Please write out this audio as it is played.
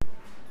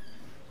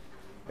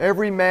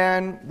Every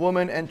man,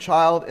 woman, and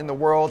child in the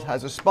world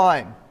has a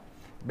spine.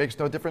 It makes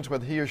no difference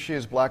whether he or she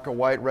is black or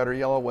white, red or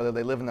yellow, whether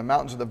they live in the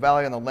mountains or the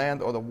valley, on the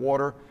land or the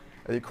water, or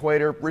the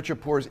equator. Rich or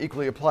poor is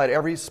equally applied.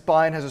 Every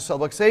spine has a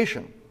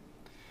subluxation.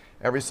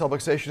 Every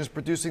subluxation is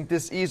producing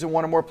dis-ease in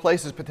one or more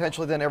places.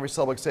 Potentially, then every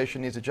subluxation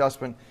needs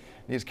adjustment,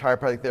 needs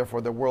chiropractic. Therefore,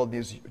 the world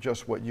needs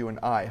just what you and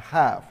I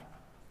have.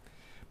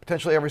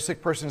 Potentially, every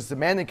sick person is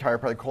demanding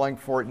chiropractic, calling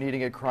for it,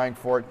 needing it, crying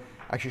for it,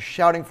 actually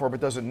shouting for it, but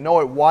doesn't know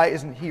it. Why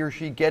isn't he or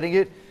she getting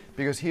it?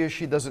 Because he or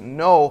she doesn't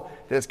know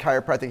that it's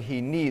chiropractic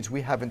he needs.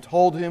 We haven't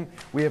told him,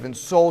 we haven't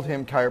sold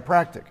him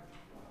chiropractic.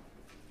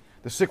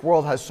 The sick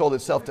world has sold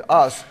itself to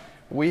us.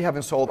 We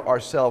haven't sold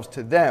ourselves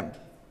to them.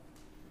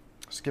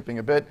 Skipping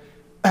a bit.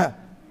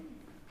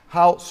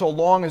 So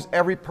long as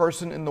every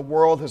person in the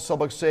world has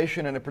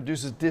subluxation and it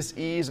produces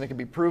dis-ease and it can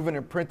be proven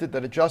and printed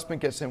that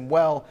adjustment gets him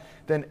well,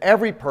 then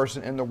every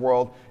person in the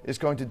world is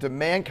going to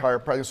demand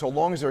chiropractic. So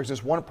long as there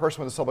exists one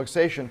person with a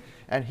subluxation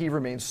and he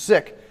remains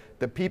sick,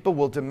 the people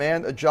will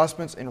demand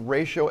adjustments in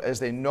ratio as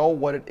they know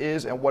what it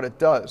is and what it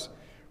does.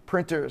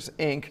 Printers,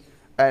 ink,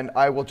 and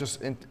I will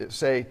just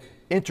say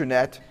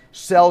internet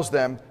sells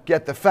them,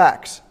 get the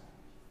facts.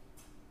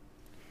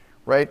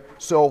 Right?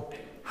 So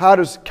how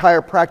does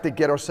chiropractic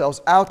get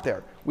ourselves out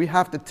there? We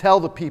have to tell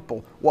the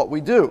people what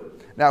we do.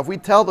 Now, if we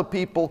tell the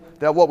people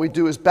that what we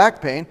do is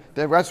back pain,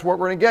 then that's what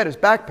we're going to get is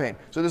back pain.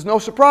 So there's no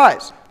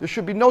surprise. There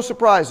should be no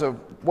surprise of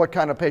what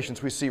kind of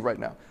patients we see right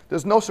now.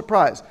 There's no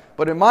surprise.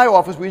 But in my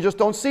office, we just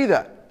don't see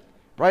that.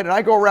 Right? And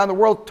I go around the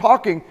world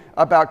talking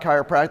about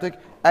chiropractic,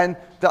 and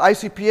the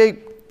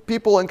ICPA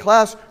people in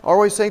class are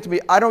always saying to me,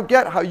 I don't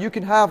get how you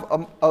can have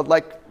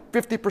like 50%,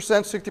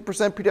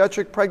 60%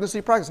 pediatric pregnancy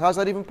practice. How's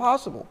that even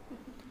possible?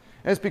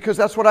 And it's because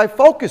that's what I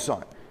focus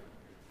on,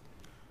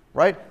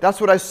 right?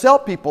 That's what I sell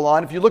people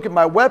on. If you look at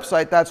my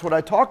website, that's what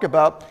I talk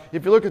about.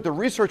 If you look at the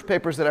research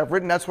papers that I've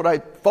written, that's what I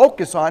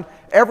focus on.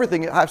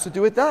 Everything has to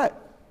do with that,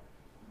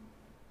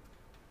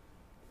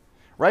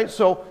 right?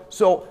 So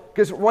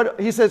because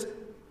what he says,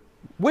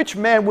 which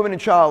man, woman,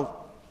 and child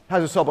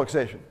has a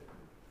subluxation?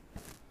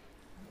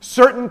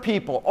 Certain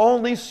people,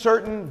 only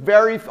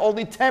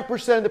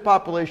 10% of the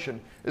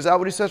population. Is that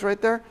what he says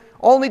right there?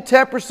 Only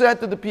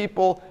 10% of the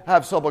people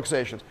have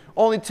subluxations.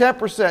 Only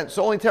 10%,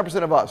 so only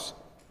 10% of us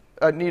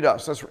need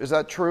us. Is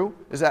that true?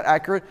 Is that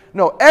accurate?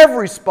 No,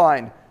 every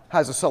spine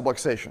has a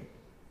subluxation.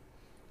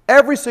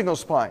 Every single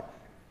spine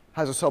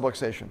has a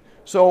subluxation.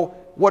 So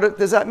what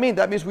does that mean?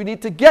 That means we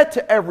need to get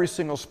to every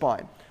single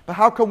spine. But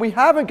how come we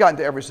haven't gotten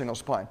to every single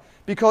spine?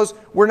 Because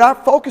we're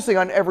not focusing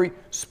on every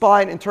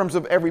spine in terms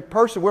of every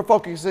person. We're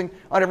focusing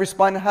on every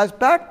spine that has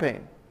back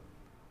pain.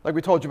 Like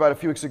we told you about a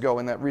few weeks ago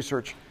in that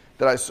research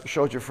that I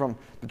showed you from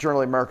the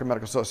Journal of the American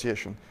Medical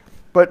Association.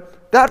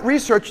 But that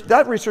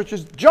research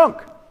is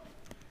junk.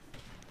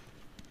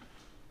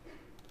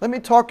 Let me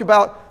talk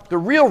about the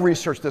real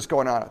research that's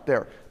going on out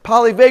there.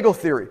 Polyvagal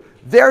theory.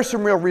 There's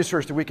some real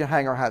research that we can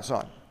hang our hats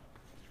on.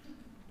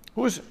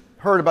 Who's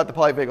heard about the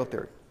polyvagal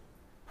theory?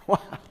 Wow.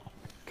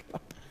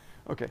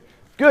 Okay,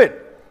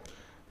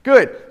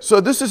 good. So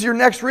this is your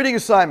next reading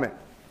assignment.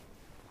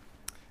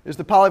 Is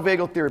the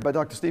polyvagal theory by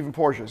Dr. Stephen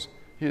Porges.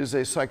 He is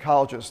a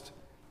psychologist.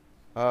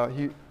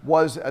 He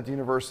was at the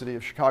University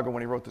of Chicago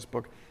when he wrote this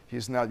book.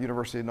 He's now at the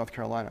University of North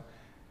Carolina.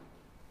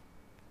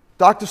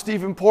 Dr.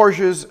 Stephen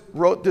Porges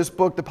wrote this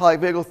book, The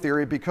Polyvagal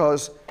Theory,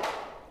 because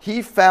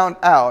he found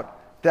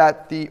out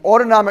that the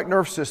autonomic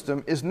nerve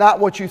system is not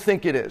what you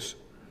think it is.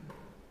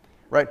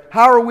 Right?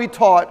 How are we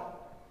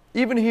taught,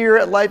 even here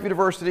at Life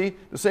University,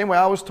 the same way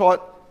I was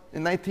taught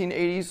in the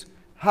 1980s,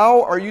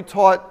 how are you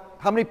taught,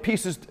 how many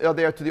pieces are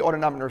there to the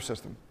autonomic nerve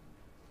system?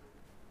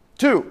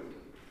 2.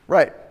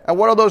 Right. And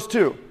what are those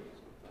 2?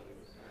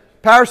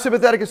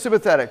 Parasympathetic and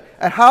sympathetic.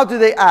 And how do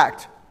they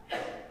act?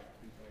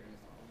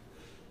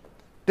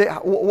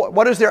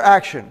 What is their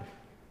action?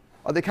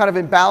 Are they kind of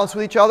in balance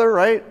with each other,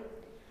 right?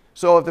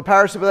 So if the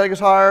parasympathetic is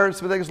higher, the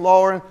sympathetic is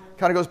lower, and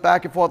kind of goes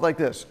back and forth like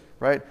this,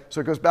 right? So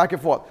it goes back and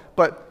forth.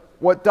 But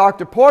what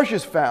Dr.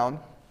 Porges found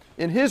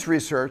in his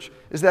research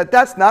is that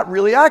that's not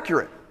really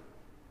accurate.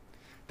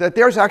 That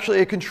there's actually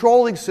a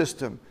controlling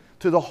system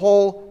to the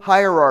whole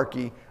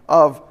hierarchy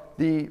of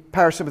the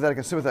parasympathetic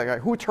and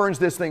sympathetic. Who turns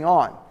this thing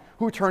on?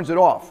 Who turns it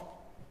off?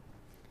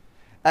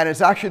 And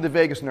it's actually the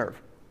vagus nerve.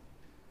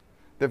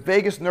 The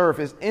vagus nerve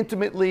is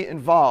intimately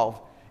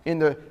involved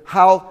in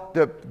how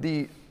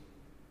the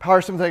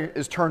parasympathetic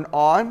is turned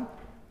on,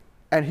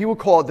 and he would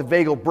call it the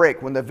vagal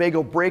brake. When the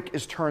vagal brake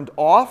is turned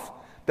off,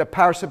 the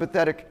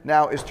parasympathetic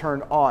now is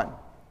turned on.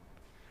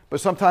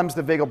 But sometimes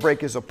the vagal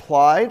brake is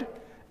applied,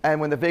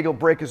 and when the vagal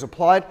brake is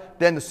applied,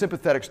 then the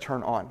sympathetics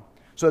turn on.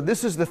 So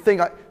this is the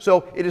thing.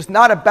 So it is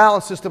not a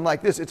balanced system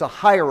like this. It's a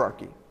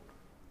hierarchy.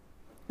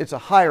 It's a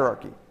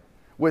hierarchy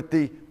with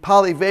the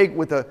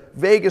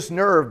vagus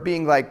nerve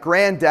being like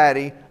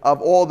granddaddy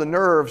of all the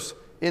nerves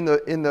in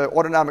the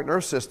autonomic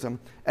nerve system,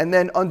 and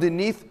then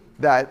underneath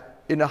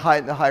that in the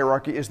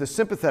hierarchy is the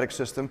sympathetic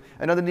system,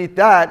 and underneath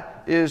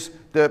that is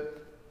the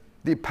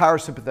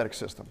parasympathetic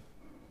system.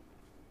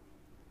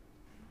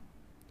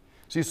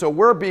 See, so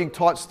we're being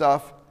taught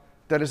stuff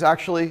that is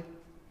actually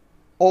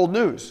old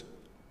news.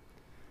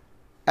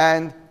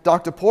 And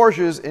Dr.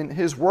 Porges, in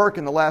his work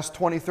in the last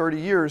 20, 30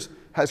 years,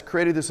 has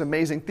created this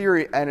amazing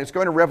theory, and it's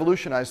going to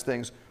revolutionize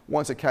things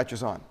once it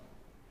catches on.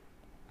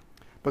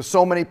 But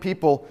so many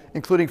people,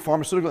 including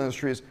pharmaceutical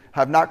industries,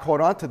 have not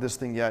caught on to this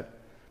thing yet,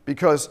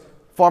 because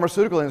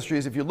pharmaceutical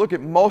industries, if you look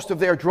at most of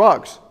their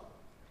drugs,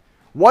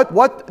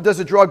 what does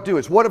a drug do?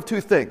 It's one of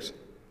two things.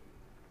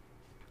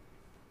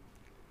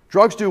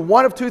 Drugs do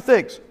one of two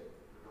things.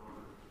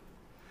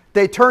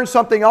 They turn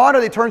something on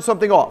or they turn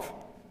something off.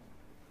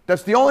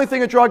 That's the only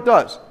thing a drug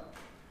does,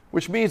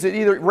 which means it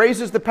either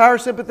raises the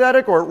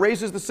parasympathetic or it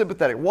raises the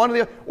sympathetic. One or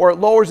the other, or it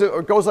lowers it or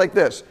it goes like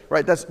this,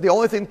 right? That's the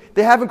only thing.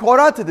 They haven't caught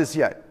on to this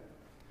yet.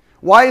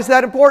 Why is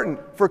that important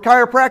for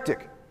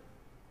chiropractic?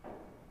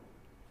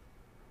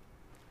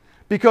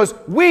 Because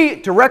we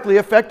directly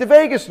affect the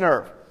vagus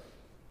nerve.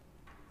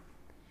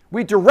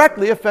 We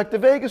directly affect the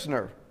vagus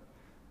nerve.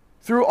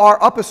 Through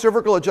our upper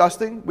cervical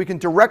adjusting, we can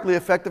directly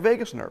affect the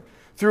vagus nerve.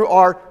 Through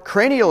our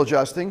cranial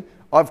adjusting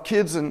of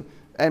kids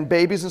and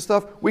babies and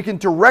stuff, we can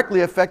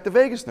directly affect the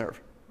vagus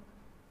nerve.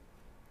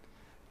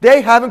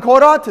 They haven't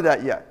caught on to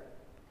that yet.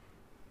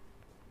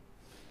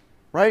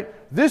 Right?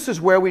 This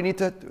is where we need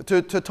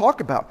to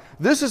talk about.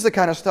 This is the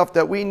kind of stuff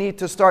that we need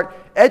to start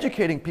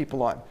educating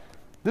people on.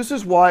 This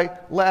is why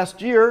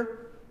last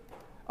year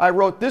I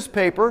wrote this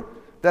paper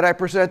that I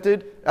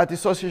presented at the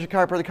Association of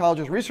Chiropractic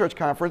Colleges Research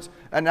Conference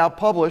and now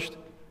published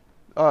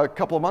a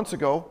couple of months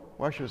ago,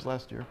 well actually it was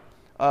last year,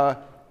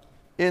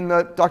 in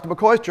Dr.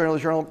 McCoy's journal,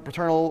 the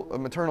Journal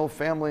of Maternal,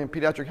 Family, and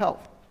Pediatric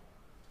Health,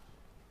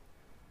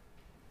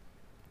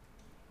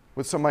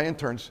 with some of my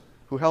interns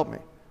who helped me.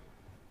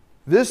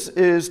 This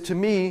is, to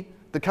me,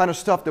 the kind of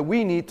stuff that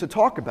we need to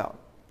talk about.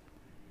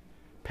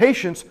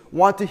 Patients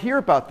want to hear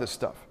about this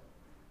stuff.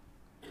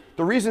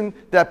 The reason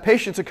that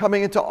patients are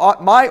coming into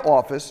my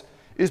office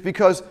is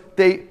because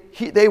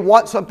they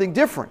want something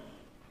different.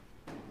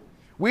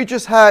 We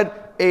just had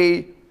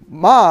a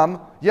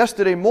mom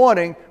yesterday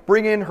morning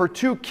bring in her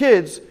 2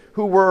 kids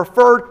who were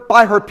referred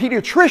by her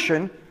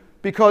pediatrician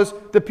because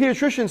the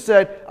pediatrician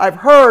said, I've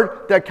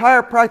heard that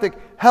chiropractic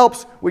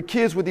helps with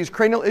kids with these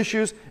cranial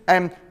issues,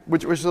 and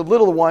which was the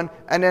little one,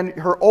 and then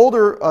her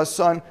older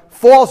son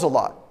falls a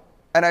lot.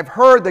 And I've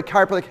heard that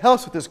chiropractic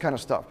helps with this kind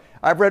of stuff.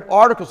 I've read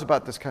articles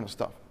about this kind of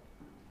stuff.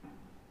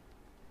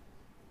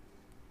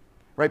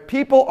 Right?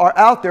 People are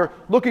out there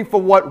looking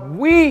for what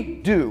we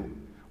do,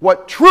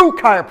 what true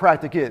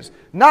chiropractic is,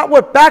 not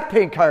what back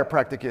pain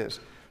chiropractic is.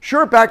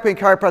 Sure, back pain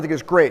chiropractic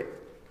is great.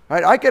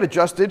 Right? I get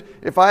adjusted.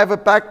 If I have a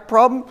back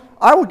problem,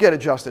 I will get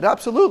adjusted.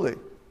 Absolutely.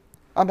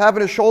 I'm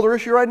having a shoulder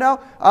issue right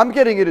now. I'm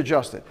getting it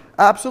adjusted.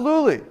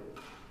 Absolutely.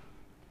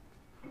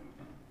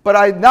 But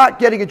I'm not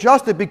getting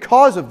adjusted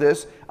because of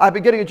this. I've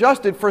been getting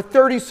adjusted for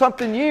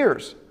 30-something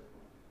years.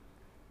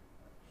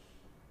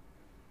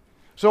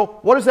 So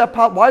what is that?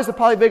 Why is the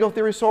polyvagal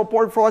theory so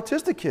important for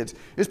autistic kids?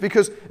 It's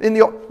because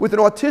with an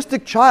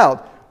autistic child,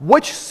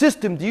 which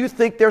system do you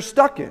think they're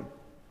stuck in?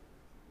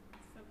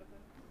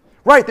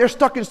 Right, they're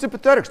stuck in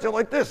sympathetics. They're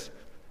like this.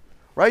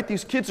 Right?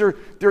 These kids you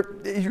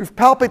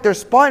palpate their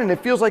spine and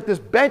it feels like this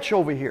bench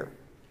over here.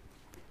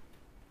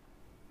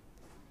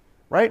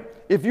 Right?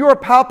 If you are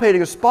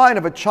palpating a spine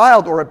of a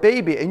child or a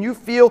baby and you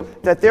feel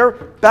that their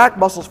back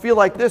muscles feel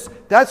like this,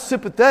 that's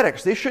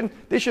sympathetics.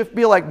 They should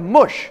feel like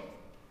mush.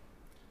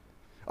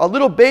 A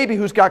little baby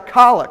who's got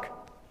colic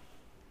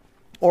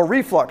or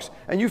reflux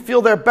and you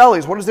feel their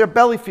bellies, what does their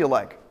belly feel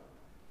like?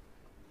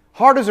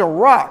 Hard as a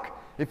rock.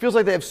 It feels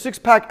like they have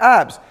 6-pack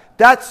abs.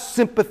 That's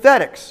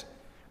sympathetics,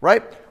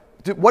 right?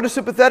 What do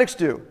sympathetics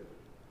do?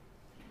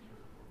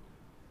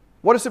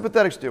 What do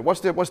sympathetics do?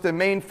 What's their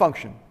main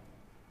function?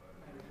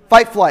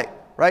 Fight, flight,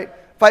 right?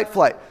 Fight,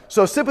 flight.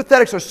 So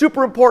sympathetics are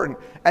super important,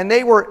 and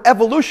they were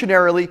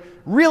evolutionarily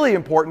really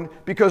important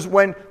because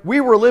when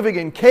we were living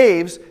in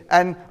caves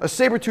and a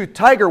saber-toothed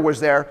tiger was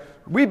there,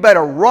 we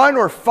better run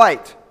or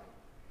fight.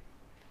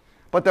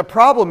 But the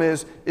problem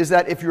is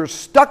that if you're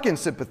stuck in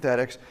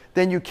sympathetics,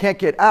 then you can't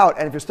get out.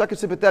 And if you're stuck in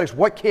sympathetics,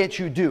 what can't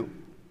you do?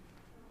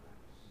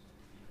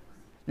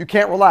 You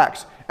can't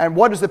relax. And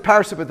what does the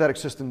parasympathetic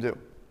system do?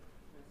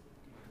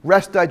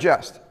 Rest,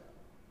 digest.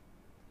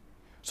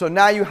 So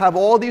now you have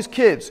all these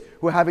kids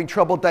who are having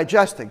trouble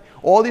digesting,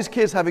 all these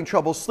kids having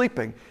trouble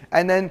sleeping,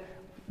 and then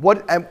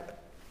and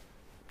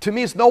to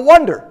me it's no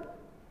wonder.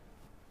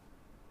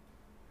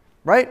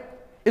 Right?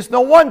 It's no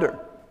wonder.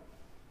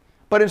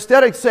 But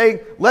instead of saying,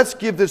 let's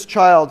give this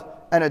child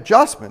an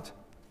adjustment,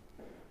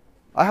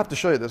 I have to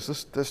show you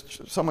this.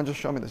 Someone just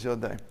showed me this the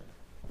other day.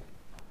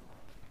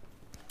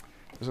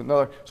 There's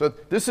another. So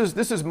this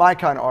is my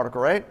kind of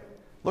article, right?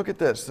 Look at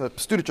this. A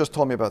student just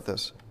told me about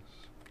this.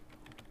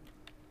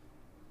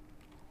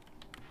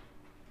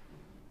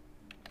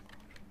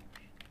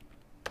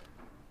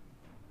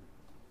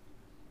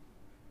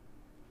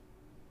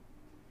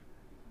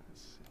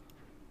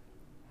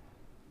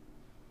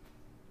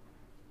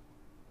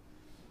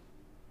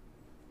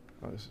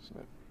 Oh, this isn't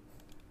it.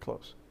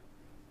 Close.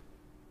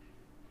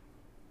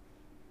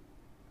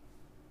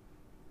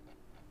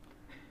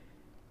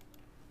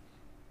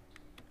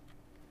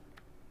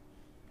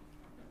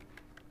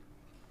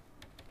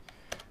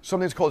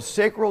 something that's called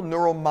sacral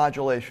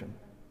neuromodulation.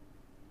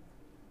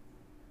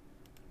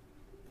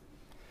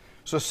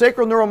 So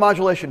sacral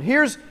neuromodulation,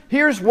 here's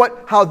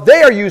how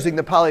they are using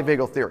the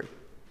polyvagal theory.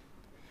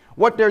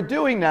 What they're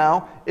doing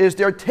now is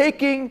they're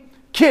taking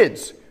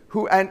kids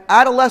and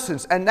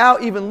adolescents and now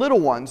even little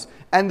ones,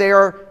 and they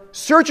are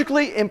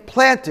surgically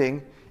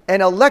implanting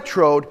an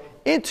electrode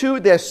into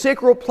their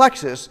sacral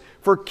plexus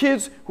for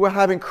kids who are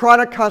having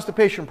chronic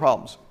constipation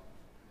problems.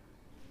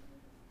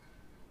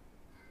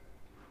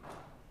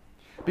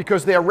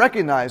 Because they are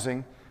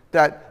recognizing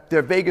that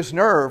their vagus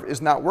nerve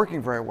is not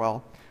working very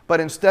well, but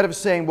instead of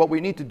saying what we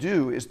need to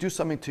do is do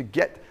something to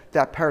get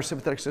that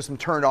parasympathetic system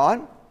turned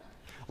on,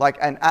 like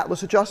an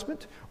atlas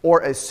adjustment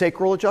or a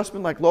sacral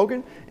adjustment like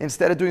Logan,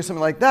 instead of doing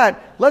something like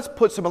that, let's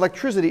put some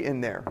electricity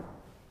in there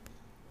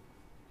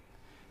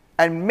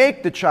and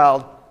make the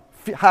child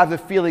have the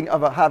feeling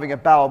of having a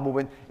bowel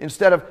movement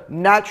instead of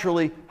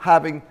naturally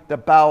having the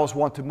bowels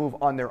want to move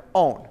on their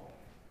own.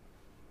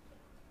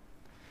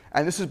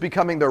 And this is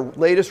becoming the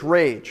latest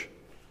rage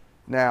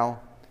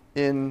now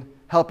in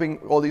helping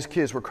all these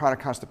kids with chronic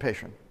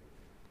constipation.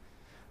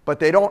 But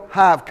they don't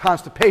have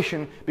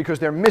constipation because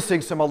they're missing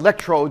some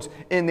electrodes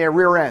in their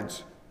rear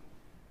ends.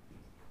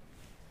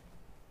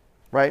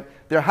 Right?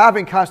 They're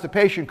having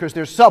constipation because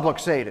they're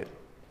subluxated.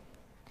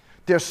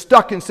 They're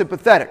stuck in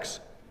sympathetics.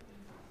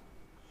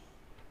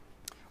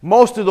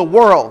 Most of the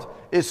world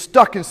is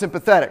stuck in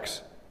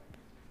sympathetics.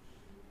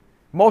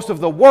 Most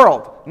of the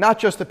world, not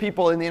just the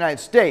people in the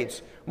United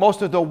States,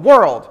 most of the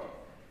world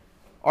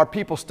are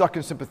people stuck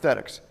in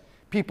sympathetics.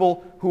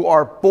 People who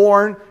are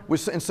born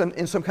in some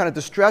kind of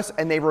distress,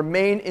 and they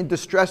remain in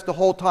distress the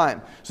whole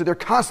time. So they're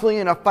constantly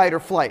in a fight or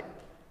flight.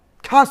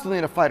 Constantly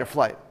in a fight or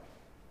flight.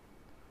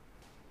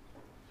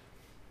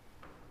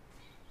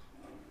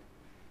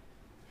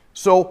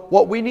 So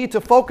what we need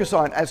to focus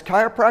on as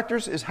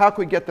chiropractors is how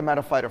can we get them out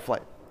of fight or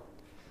flight.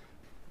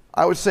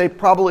 I would say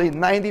probably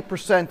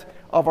 90%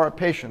 of our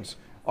patients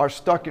are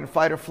stuck in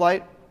fight or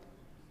flight,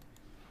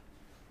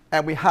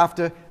 and we have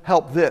to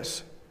help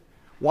this.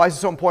 Why is it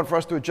so important for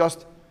us to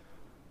adjust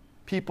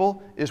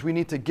people? Is we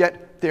need to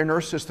get their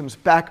nerve systems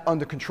back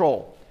under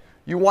control.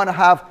 You want to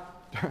have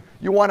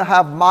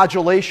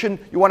modulation,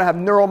 you want to have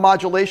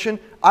neuromodulation.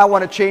 I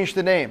want to change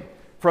the name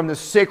from the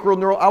sacral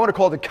neural, I want to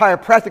call it the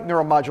chiropractic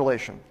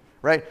neuromodulation,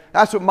 right?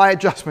 That's what my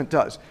adjustment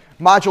does.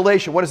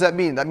 Modulation, what does that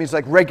mean? That means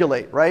like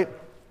regulate, right?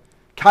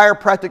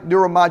 Chiropractic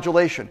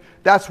neuromodulation.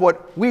 That's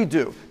what we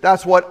do.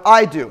 That's what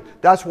I do.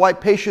 That's why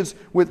that's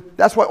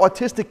why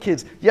autistic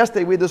kids,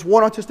 yesterday we had this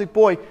one autistic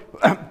boy,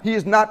 he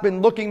has not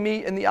been looking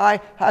me in the eye,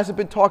 hasn't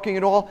been talking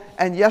at all,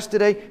 and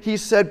yesterday he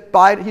said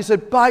bye,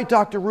 bye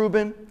Dr.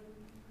 Rubin.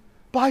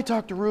 Bye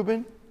Dr.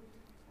 Rubin.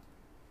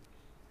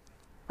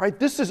 Right?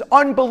 This is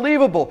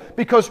unbelievable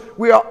because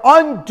we are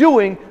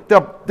undoing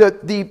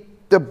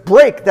the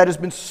brake that has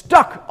been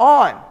stuck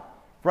on,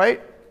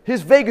 right?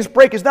 His vagus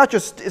brake is not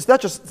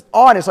just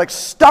on, it's like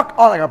stuck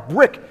on, like a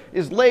brick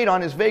is laid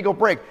on his vagal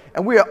brake.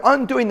 And we are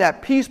undoing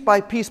that piece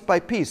by piece by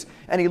piece.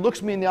 And he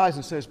looks me in the eyes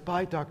and says,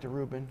 bye, Dr.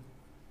 Rubin.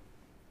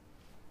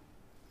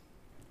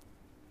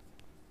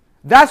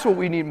 That's what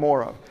we need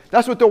more of.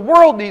 That's what the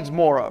world needs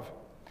more of.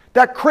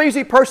 That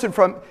crazy person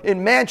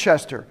in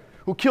Manchester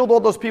who killed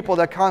all those people at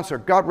that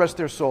concert, God rest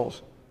their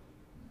souls.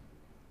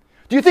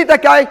 Do you think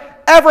that guy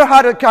ever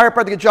had a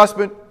chiropractic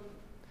adjustment?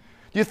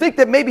 Do you think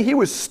that maybe he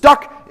was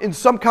stuck in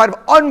some kind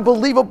of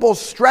unbelievable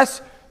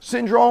stress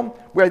syndrome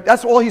where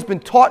that's all he's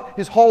been taught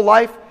his whole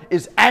life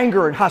is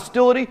anger and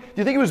hostility? Do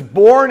you think he was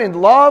born in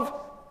love?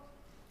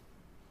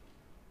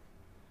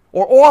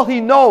 Or all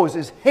he knows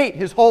is hate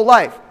his whole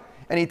life,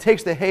 and he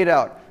takes the hate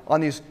out on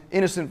these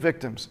innocent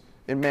victims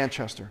in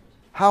Manchester?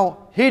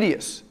 How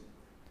hideous.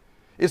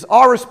 It's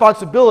our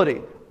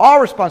responsibility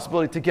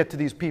to get to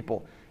these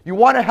people. You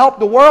want to help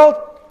the world?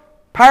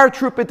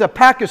 Paratroop into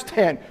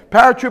Pakistan,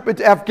 paratroop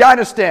into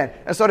Afghanistan,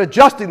 and start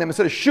adjusting them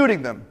instead of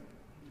shooting them.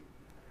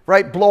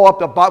 Right? Blow up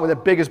the bomb with the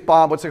biggest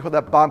bomb. What's it called?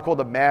 That bomb called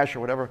the MASH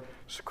or whatever.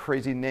 It's a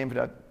crazy name for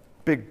that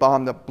big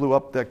bomb that blew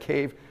up the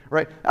cave.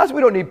 Right?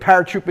 We don't need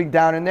paratrooping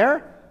down in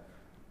there.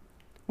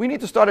 We need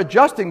to start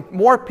adjusting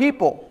more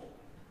people.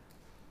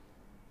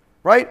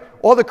 Right?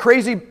 All the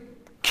crazy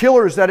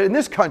killers that are in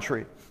this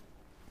country,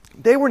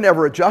 they were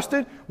never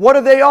adjusted. What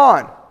are they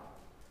on?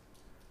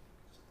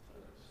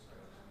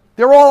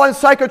 They're all on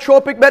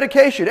psychotropic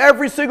medication.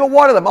 Every single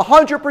one of them,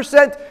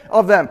 100%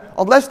 of them,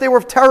 unless they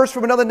were terrorists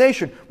from another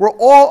nation, were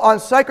all on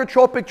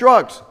psychotropic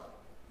drugs.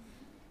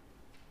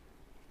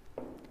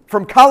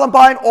 From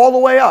Columbine all the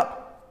way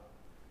up.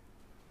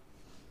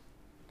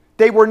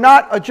 They were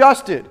not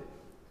adjusted.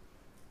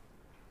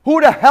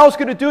 Who the hell's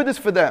going to do this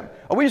for them?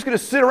 Are we just going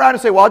to sit around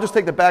and say, well, I'll just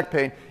take the back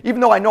pain, even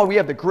though I know we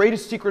have the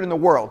greatest secret in the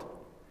world,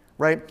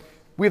 right?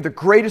 We have the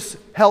greatest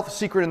health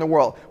secret in the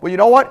world. Well, you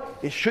know what?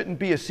 It shouldn't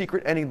be a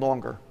secret any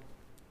longer.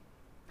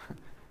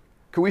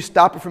 Can we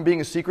stop it from being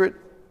a secret?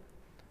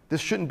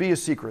 This shouldn't be a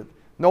secret.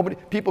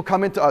 People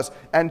come into us,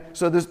 and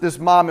so this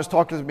mom is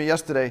talking to me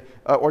yesterday,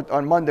 or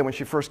on Monday when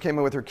she first came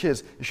in with her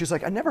kids, and she's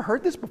like, I never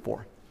heard this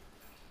before.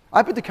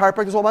 I've been to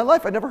chiropractors all my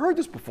life. I never heard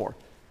this before.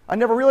 I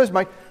never realized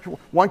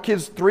one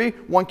kid's 3,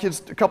 one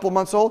kid's a couple of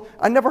months old.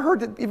 I never heard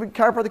that even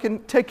chiropractic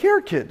can take care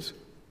of kids.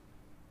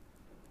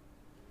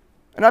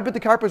 And I've been to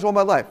chiropractors all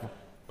my life.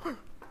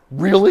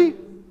 Really?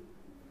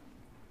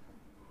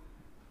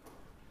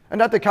 And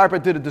not that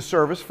chiropractic did a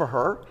disservice for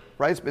her,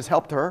 right? It's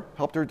helped her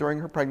during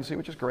her pregnancy,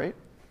 which is great.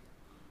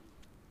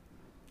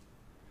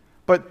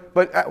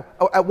 But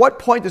at what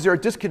point is there a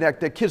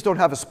disconnect that kids don't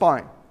have a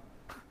spine?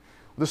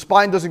 The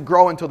spine doesn't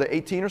grow until they're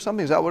 18 or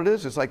something? Is that what it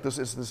is? It's like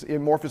this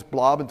amorphous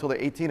blob until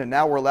they're 18, and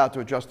now we're allowed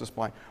to adjust the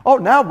spine. Oh,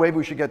 now maybe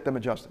we should get them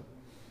adjusted.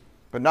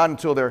 But not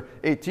until they're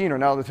 18 or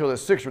not until they're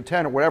 6 or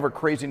 10 or whatever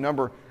crazy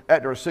number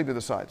Aetna or Cigna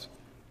decides.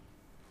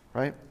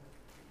 Right?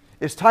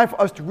 It's time for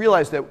us to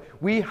realize that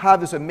we have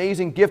this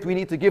amazing gift we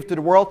need to give to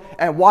the world,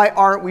 and why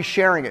aren't we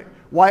sharing it?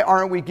 Why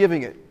aren't we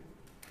giving it?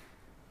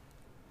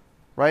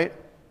 Right?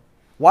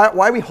 Why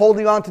are we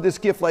holding on to this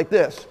gift like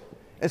this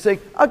and saying,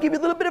 I'll give you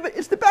a little bit of it.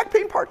 It's the back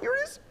pain part. Here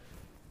it is.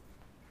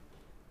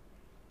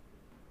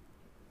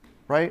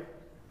 Right?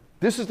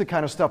 This is the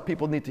kind of stuff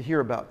people need to hear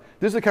about.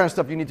 This is the kind of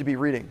stuff you need to be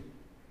reading.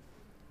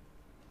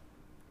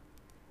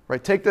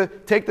 Right? Take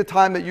the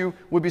time that you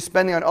would be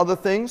spending on other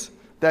things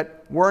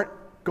that weren't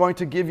going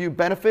to give you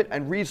benefit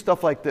and read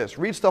stuff like this.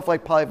 Read stuff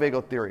like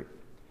polyvagal theory.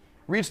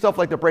 Read stuff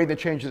like The Brain That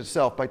Changes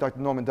Itself by Dr.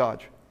 Norman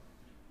Dodge.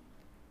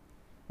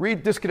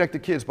 Read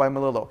Disconnected Kids by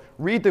Melillo.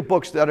 Read the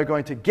books that are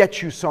going to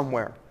get you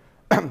somewhere,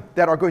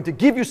 that are going to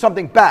give you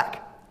something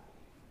back.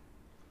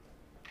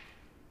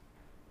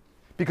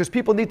 Because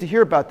people need to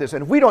hear about this,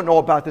 and if we don't know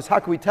about this, how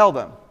can we tell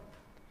them?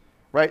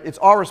 Right? It's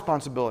our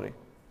responsibility.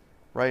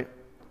 Right?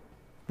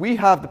 We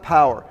have the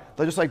power.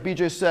 Just like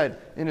BJ said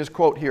in his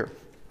quote here.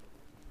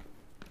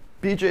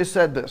 BJ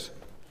said this.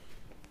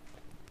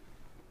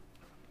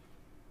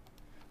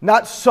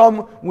 Not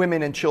some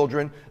women and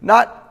children,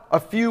 not a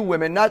few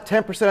women, not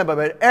 10% of them,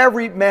 but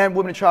every man,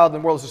 woman, and child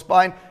in the world is a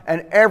spine,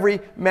 and every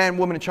man,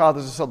 woman, and child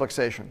is a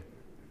subluxation.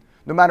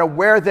 No matter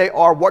where they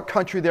are, what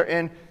country they're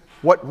in,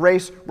 what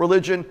race,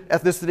 religion,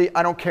 ethnicity,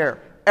 I don't care.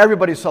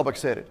 Everybody's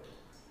subluxated.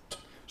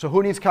 So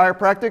who needs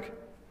chiropractic?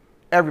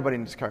 Everybody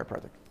needs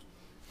chiropractic.